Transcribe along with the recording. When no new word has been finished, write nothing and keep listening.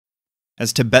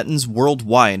As Tibetans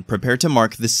worldwide prepare to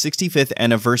mark the 65th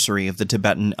anniversary of the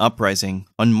Tibetan uprising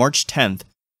on March 10th,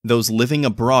 those living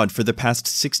abroad for the past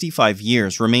 65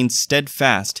 years remain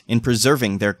steadfast in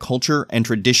preserving their culture and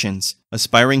traditions,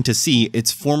 aspiring to see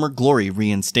its former glory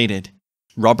reinstated.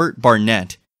 Robert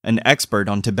Barnett, an expert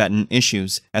on Tibetan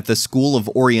issues at the School of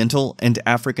Oriental and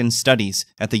African Studies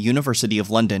at the University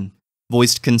of London,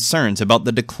 voiced concerns about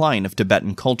the decline of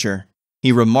Tibetan culture.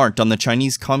 He remarked on the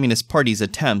Chinese Communist Party's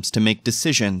attempts to make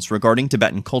decisions regarding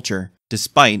Tibetan culture,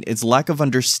 despite its lack of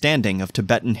understanding of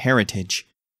Tibetan heritage.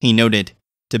 He noted,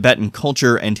 "Tibetan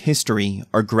culture and history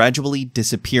are gradually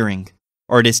disappearing."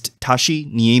 Artist Tashi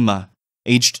Nyima,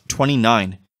 aged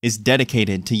 29, is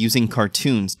dedicated to using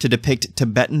cartoons to depict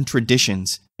Tibetan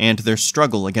traditions and their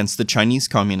struggle against the Chinese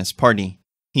Communist Party.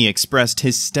 He expressed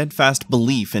his steadfast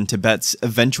belief in Tibet's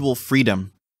eventual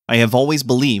freedom. "I have always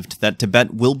believed that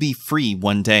Tibet will be free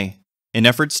one day." In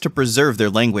efforts to preserve their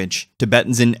language,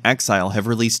 Tibetans in exile have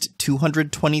released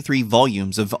 223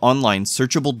 volumes of online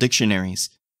searchable dictionaries.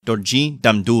 Dorji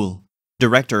Damdul,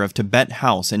 director of Tibet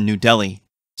House in New Delhi,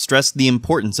 stressed the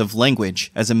importance of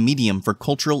language as a medium for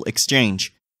cultural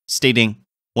exchange, stating,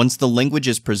 "Once the language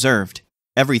is preserved,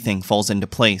 everything falls into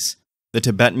place." The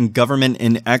Tibetan government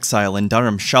in exile in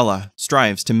Dharamshala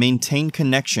strives to maintain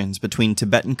connections between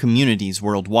Tibetan communities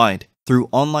worldwide through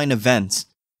online events,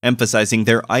 emphasizing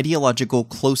their ideological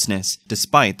closeness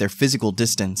despite their physical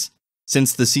distance.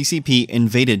 Since the CCP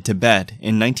invaded Tibet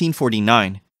in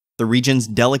 1949, the region's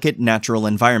delicate natural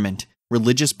environment,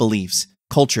 religious beliefs,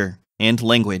 culture, and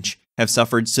language have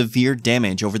suffered severe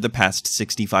damage over the past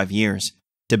 65 years.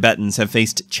 Tibetans have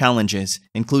faced challenges,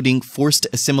 including forced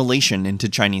assimilation into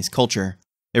Chinese culture,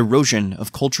 erosion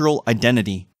of cultural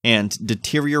identity, and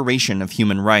deterioration of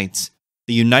human rights.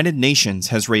 The United Nations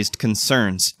has raised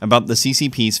concerns about the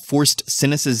CCP's forced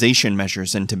sinicization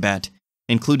measures in Tibet,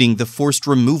 including the forced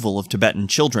removal of Tibetan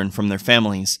children from their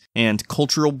families and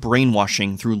cultural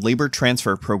brainwashing through labor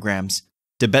transfer programs.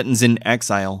 Tibetans in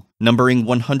exile, numbering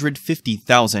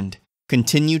 150,000,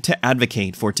 continue to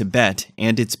advocate for Tibet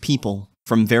and its people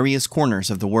from various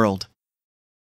corners of the world.